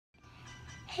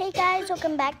Hey guys,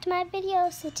 welcome back to my video.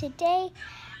 So today,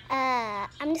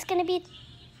 I'm gonna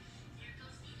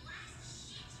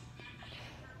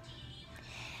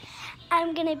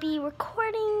be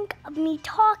recording of me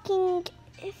talking.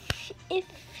 If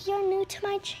you're new to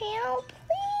my channel,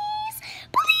 please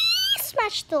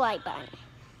smash the like button.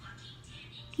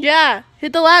 Yeah,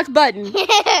 hit the like button.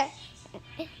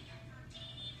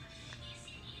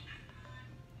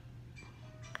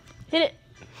 Hit it.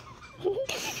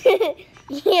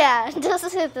 Yeah,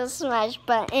 just hit the smash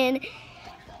button.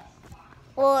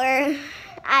 Or,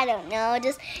 I don't know,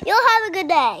 just, you'll have a good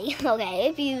day. Okay,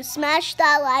 if you smash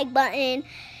that like button,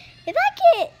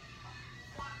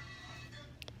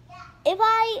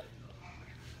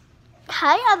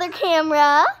 hi other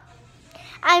camera,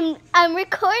 I'm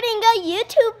recording a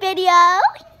YouTube video.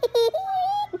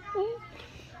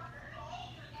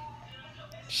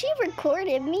 She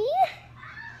recorded me.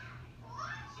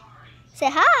 Say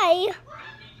hi.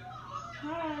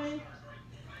 Hi.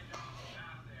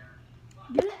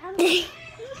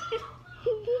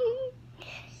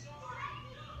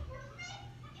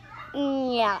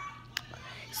 Yeah.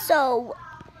 So,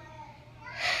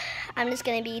 I'm just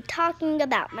going to be talking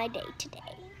about my day today.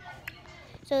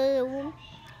 So,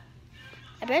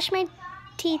 I brushed my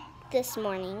teeth this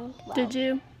morning. Well, Did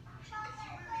you?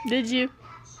 Did you?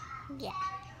 Yeah.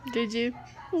 Did you?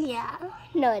 Yeah.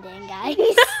 No, I didn't, guys.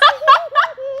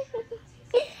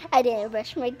 I didn't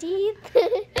brush my teeth.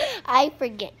 I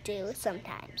forget to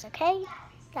sometimes, okay?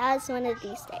 That was one of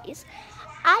these days.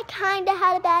 I kind of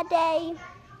had a bad day.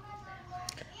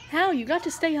 How? You got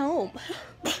to stay home.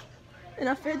 And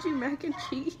I fed you mac and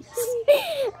cheese.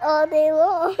 All day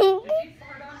long.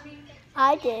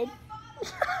 I did.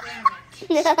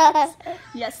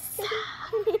 Yes.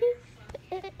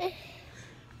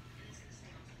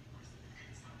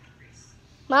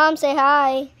 Mom, say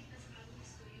hi.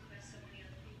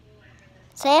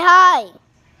 Say hi.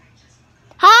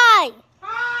 Hi.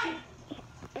 Hi.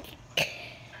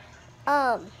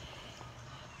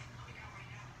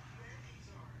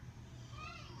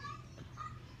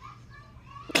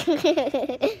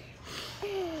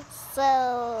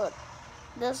 So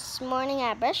this morning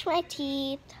I brushed my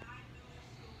teeth.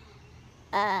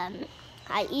 I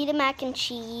eat a mac and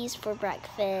cheese for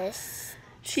breakfast.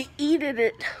 She eated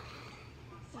it.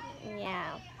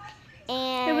 Yeah.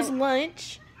 And It was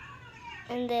lunch.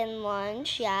 And then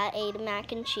lunch, yeah, I ate a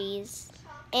mac and cheese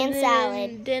and then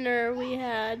salad. Dinner we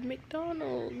had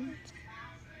McDonald's.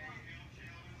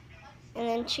 And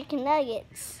then chicken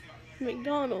nuggets.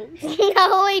 McDonald's.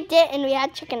 No, we didn't. We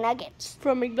had chicken nuggets.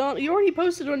 From McDonald's. You already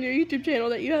posted on your YouTube channel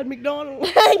that you had McDonald's.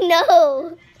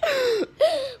 No.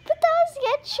 But that was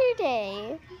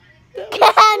yesterday.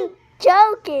 I'm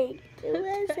joking.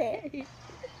 It wasn't.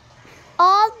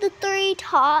 All the 3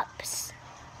 tops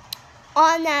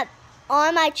on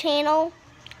my channel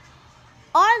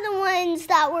are the ones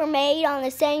that were made on the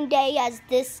same day as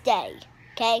this day.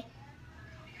 Okay?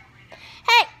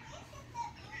 Hey!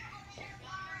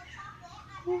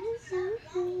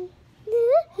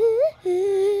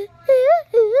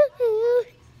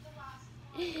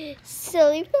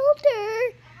 Silly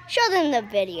filter. Show them the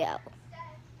video.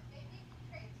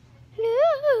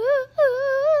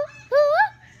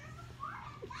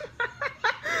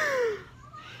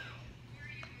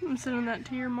 I'm sending that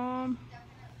to your mom.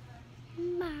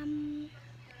 Mom.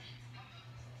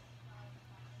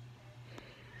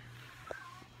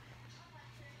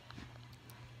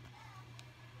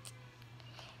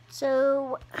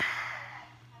 So,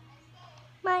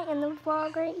 might end the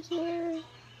vlog right here.